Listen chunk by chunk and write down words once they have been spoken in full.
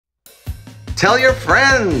Tell your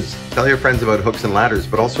friends! Tell your friends about Hooks and Ladders,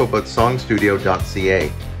 but also about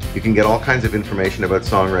songstudio.ca. You can get all kinds of information about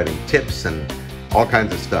songwriting, tips, and all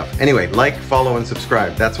kinds of stuff. Anyway, like, follow, and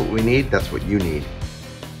subscribe. That's what we need. That's what you need.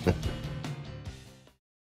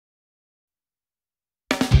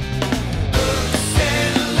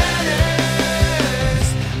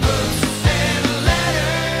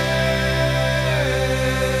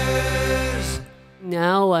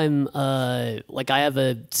 Now I'm like I have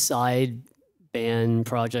a side band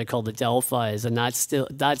project called the Delphis, and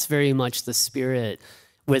that's very much the spirit.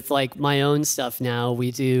 With like my own stuff now,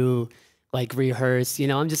 we do like rehearse. You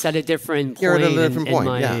know, I'm just at a different point. You're at a different point, in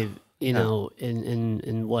my, yeah. you know,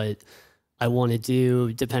 in what I want to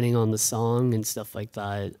do, depending on the song and stuff like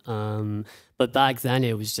that. But back then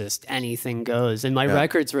it was just anything goes, and my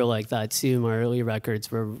records were like that too. My early records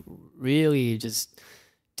were really just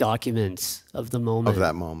documents of the moment. Of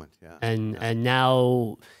that moment, yeah. And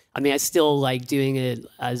now, I mean, I still like doing it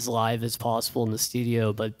as live as possible in the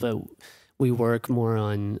studio, but we work more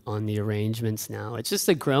on the arrangements now. It's just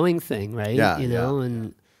a growing thing, right? Yeah, you know,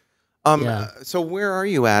 and so where are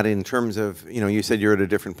you at in terms of, you know, you said you're at a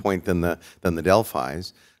different point than the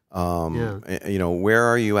Delphis. You know, where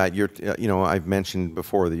are you at? You're, you know, I've mentioned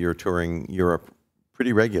before that you're touring Europe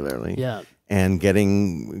pretty regularly. Yeah. And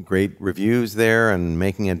getting great reviews there and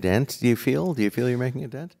making a dent. Do you feel you're making a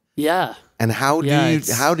dent? Yeah. And how do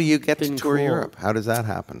you get to tour cool. Europe? How does that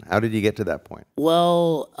happen? How did you get to that point?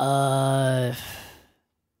 Well,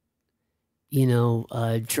 you know,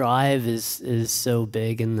 drive is so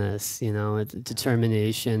big in this, you know,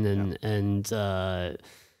 determination and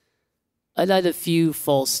I'd had a few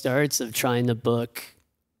false starts of trying to book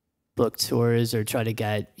tours or try to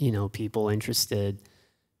get, you know, people interested.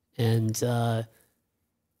 And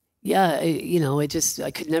you know, I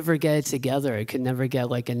could never get it together. I could never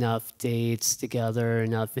get like enough dates together,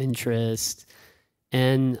 enough interest.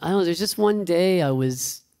 And I don't know, there's just one day I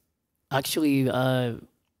was actually,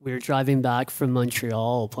 we were driving back from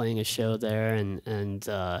Montreal playing a show there. And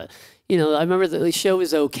you know, I remember the show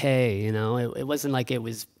was okay, you know, it wasn't like it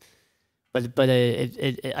was, but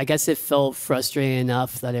I guess it felt frustrating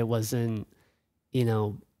enough that it wasn't, you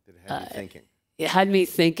know. Did it have you thinking? It had me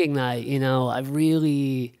thinking that, you know, I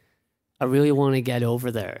really want to get over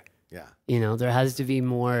there. Yeah. You know, there has to be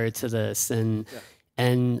more to this. And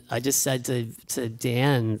I just said to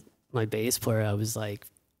Dan, my bass player, I was like,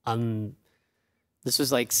 this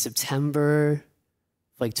was like September,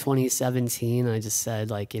 like 2017. I just said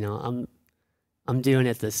like, you know, I'm doing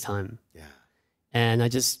it this time. Yeah. And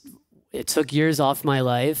it took years off my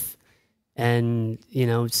life. And, you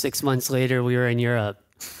know, 6 months later we were in Europe.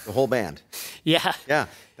 The whole band. Yeah. Yeah.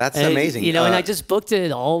 That's amazing. You know, and I just booked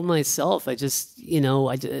it all myself. I just, you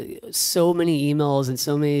know, so many emails and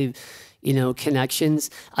so many, you know,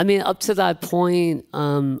 connections. I mean, up to that point,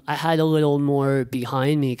 I had a little more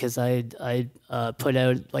behind me because I put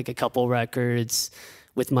out like a couple records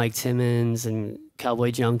with Mike Timmons and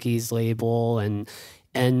Cowboy Junkies label, and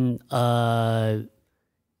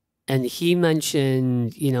he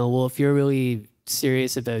mentioned, you know, well, if you're really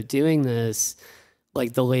serious about doing this,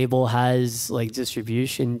 like the label has like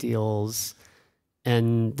distribution deals,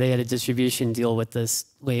 and they had a distribution deal with this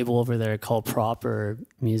label over there called Proper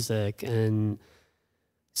Music. And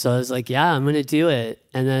so I was like, yeah, I'm going to do it.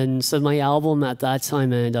 And then, so my album at that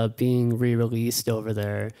time ended up being re-released over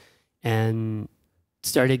there and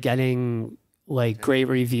started getting like great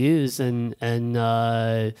reviews. And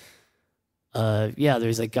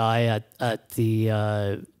there's a guy at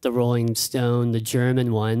the Rolling Stone, the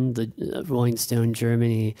German one, the Rolling Stone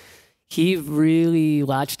Germany. He really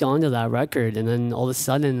latched onto that record, and then all of a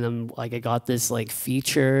sudden, I got this like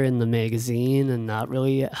feature in the magazine, and that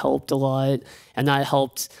really helped a lot. And that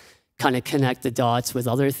helped kind of connect the dots with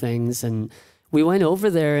other things. And we went over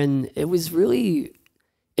there, and it was really,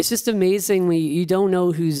 it's just amazing. You don't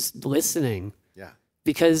know who's listening.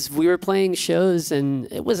 Because we were playing shows,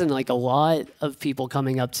 and it wasn't like a lot of people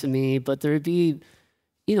coming up to me, but there would be,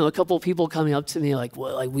 you know, a couple of people coming up to me like,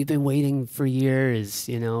 well, like we've been waiting for years,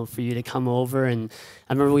 you know, for you to come over. And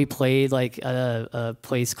I remember we played like at a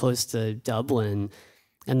place close to Dublin,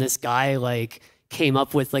 and this guy like came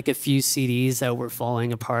up with like a few CDs that were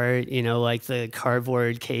falling apart, you know, like the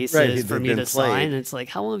cardboard cases for me to sign. And it's like,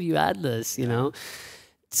 how long have you had this, you know?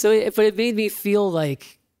 So, but it made me feel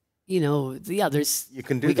like, you know, yeah,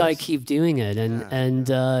 we got to keep doing it. And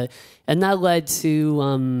that led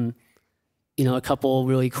to, you know, a couple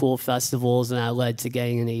really cool festivals, and that led to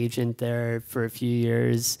getting an agent there for a few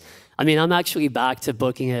years. I mean, I'm actually back to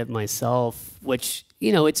booking it myself, which,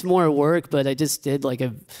 you know, it's more work, but I just did like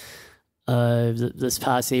this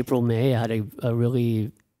past April, May, I had a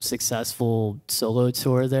really successful solo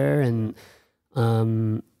tour there, and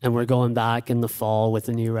we're going back in the fall with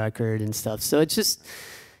a new record and stuff. So it's just,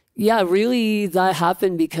 yeah, really that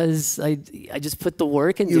happened because I just put the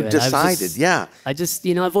work into it. You decided, yeah. I just,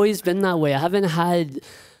 I've always been that way. I haven't had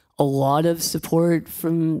a lot of support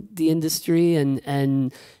from the industry,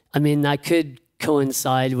 and I mean, that could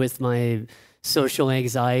coincide with my social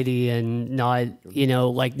anxiety and not,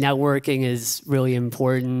 like networking is really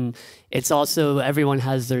important. It's also, everyone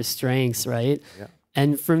has their strengths, right? Yeah.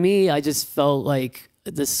 And for me, I just felt like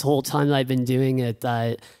this whole time that I've been doing it,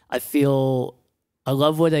 that I feel I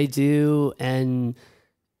love what I do, and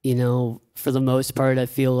for the most part, I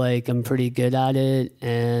feel like I'm pretty good at it,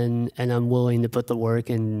 and I'm willing to put the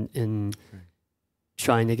work in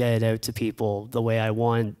trying to get it out to people the way I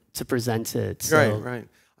want to present it. So, Right.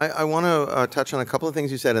 I want to touch on a couple of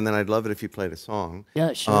things you said, and then I'd love it if you played a song.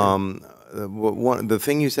 Yeah, sure. The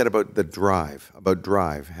thing you said about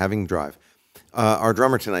having drive. Our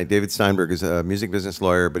drummer tonight, David Steinberg, is a music business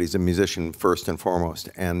lawyer, but he's a musician first and foremost.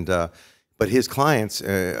 And but his clients,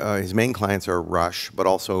 his main clients are Rush, but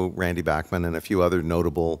also Randy Bachman and a few other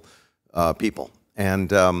notable people.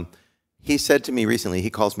 And he said to me recently, he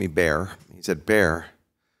calls me Bear. He said, Bear,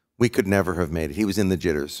 we could never have made it. He was in the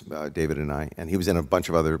Jitters, David and I, and he was in a bunch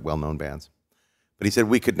of other well-known bands. But he said,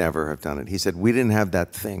 we could never have done it. He said, we didn't have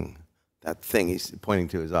that thing. He's pointing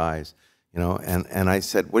to his eyes, and I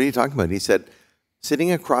said, what are you talking about? He said,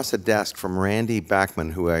 sitting across a desk from Randy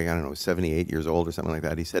Bachman, who I don't know, 78 years old or something like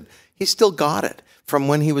that, he said, he's still got it from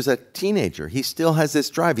when he was a teenager. He still has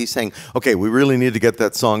this drive. He's saying, okay, we really need to get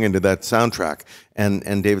that song into that soundtrack. And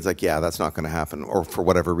David's like, yeah, that's not going to happen, or for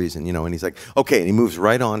whatever reason, and he's like, okay, and he moves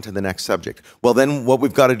right on to the next subject. Well, then what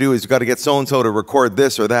we've got to do is we've got to get so-and-so to record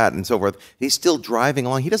this or that and so forth. He's still driving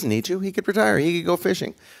along. He doesn't need to. He could retire. He could go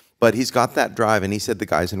fishing. But he's got that drive, and he said the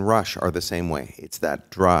guys in Rush are the same way. It's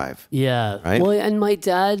that drive. Yeah. Right? Well, and my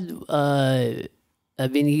dad, I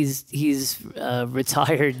mean, he's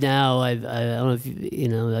retired now. I don't know if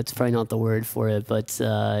that's probably not the word for it, but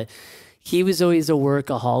he was always a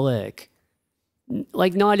workaholic.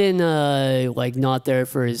 Like, not in a, like, not there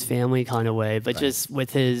for his family kind of way, but just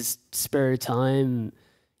with his spare time,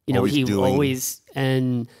 always,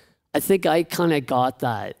 and I think I kind of got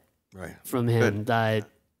that from him. Good. That,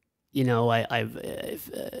 I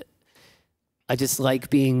just like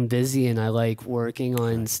being busy, and I like working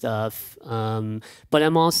on stuff. But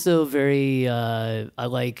I'm also very, I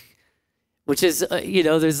like, which is,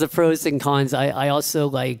 there's the pros and cons. I also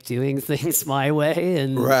like doing things my way,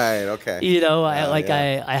 and I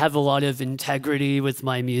have a lot of integrity with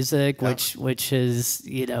my music, which is,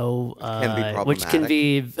 which can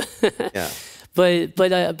be,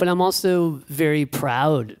 But I'm also very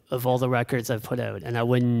proud of all the records I've put out, and I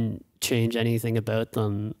wouldn't change anything about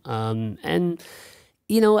them. And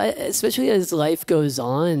especially as life goes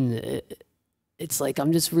on, it's like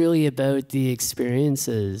I'm just really about the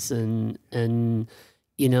experiences, and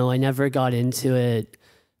I never got into it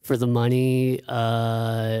for the money.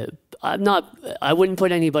 I wouldn't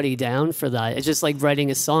put anybody down for that. It's just like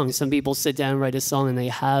writing a song. Some people sit down and write a song, and they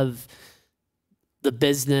have the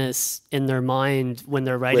business in their mind when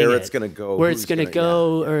they're writing where it's going to go, or if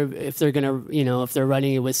they're going to, if they're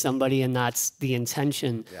writing it with somebody and that's the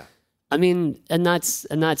intention. Yeah. I mean, and that's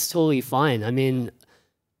totally fine. I mean,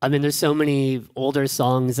 there's so many older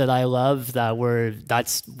songs that I love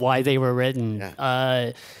that's why they were written.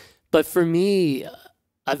 Yeah. But for me,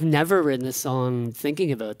 I've never written a song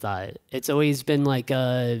thinking about that. It's always been like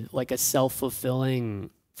a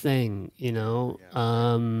self-fulfilling thing, Yeah.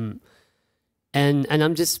 And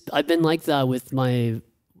I've been like that with my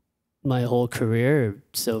whole career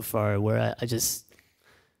so far, where I just,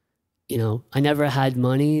 I never had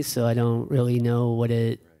money, so I don't really know what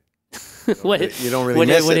it, you don't really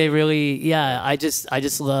miss it. Yeah. I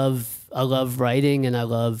just love writing, and I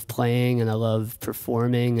love playing, and I love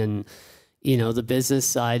performing, and, the business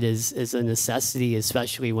side is a necessity,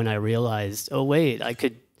 especially when I realized, oh wait, I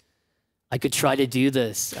could try to do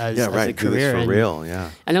this as a career. Do this for real,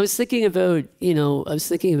 yeah. And I was thinking about,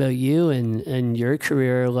 you and your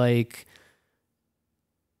career, like,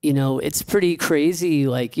 it's pretty crazy.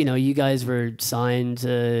 Like, you guys were signed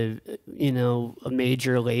to, a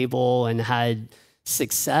major label and had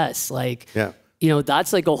success. Like,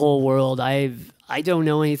 that's like a whole world. I don't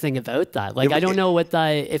know anything about that. Like, I don't know what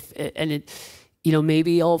that,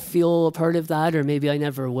 maybe I'll feel a part of that, or maybe I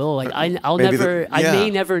never will. Like, I may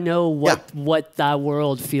never know what that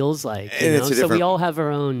world feels like. So we all have our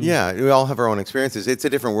own. Yeah, we all have our own experiences. It's a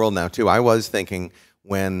different world now too. I was thinking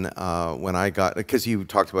when I got, because you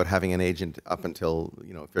talked about having an agent up until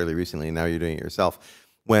fairly recently, and now you're doing it yourself.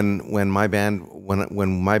 when my band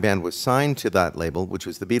was signed to that label, which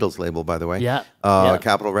was the Beatles label, by the way,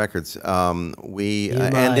 Capitol Records, we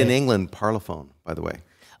and in England, Parlophone, by the way.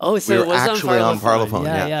 Oh, so we it were was actually on Parlophone.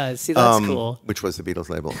 Yeah. See, that's cool. Which was the Beatles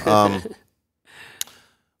label.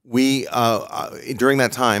 We during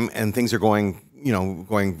that time, and things are going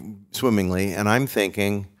swimmingly, and I'm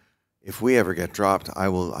thinking, if we ever get dropped, I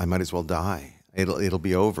might as well die. It'll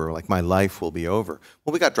be over. Like, my life will be over.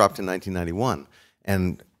 Well, we got dropped in 1991,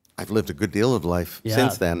 and I've lived a good deal of life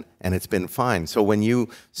since then, and it's been fine. So when you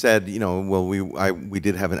said,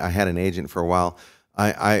 I had an agent for a while.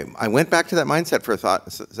 I went back to that mindset for a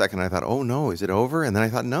second. I thought, oh no, is it over? And then I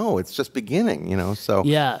thought, no, it's just beginning. So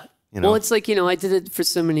yeah. Well, it's like, I did it for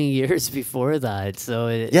so many years before that. So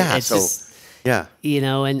it's just, and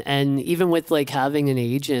even with like having an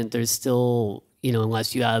agent, there's still,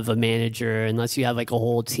 unless you have a manager, unless you have like a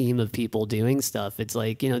whole team of people doing stuff, it's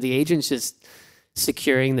like, the agent's just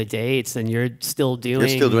securing the dates, and you're still doing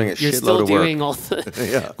all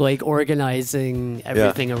the like organizing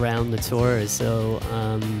everything around the tour. So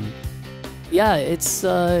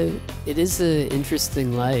it is an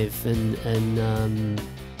interesting life, and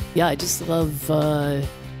I just love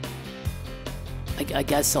I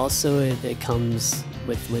guess also it comes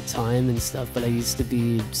with time and stuff, but I used to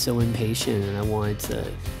be so impatient, and I wanted to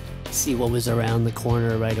see what was around the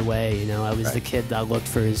corner right away. I was the kid that looked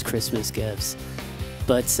for his Christmas gifts.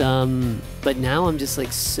 But now I'm just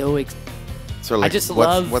like so like I just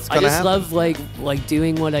love like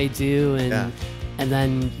doing what I do, and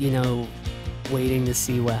then waiting to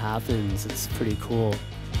see what happens. It's pretty cool.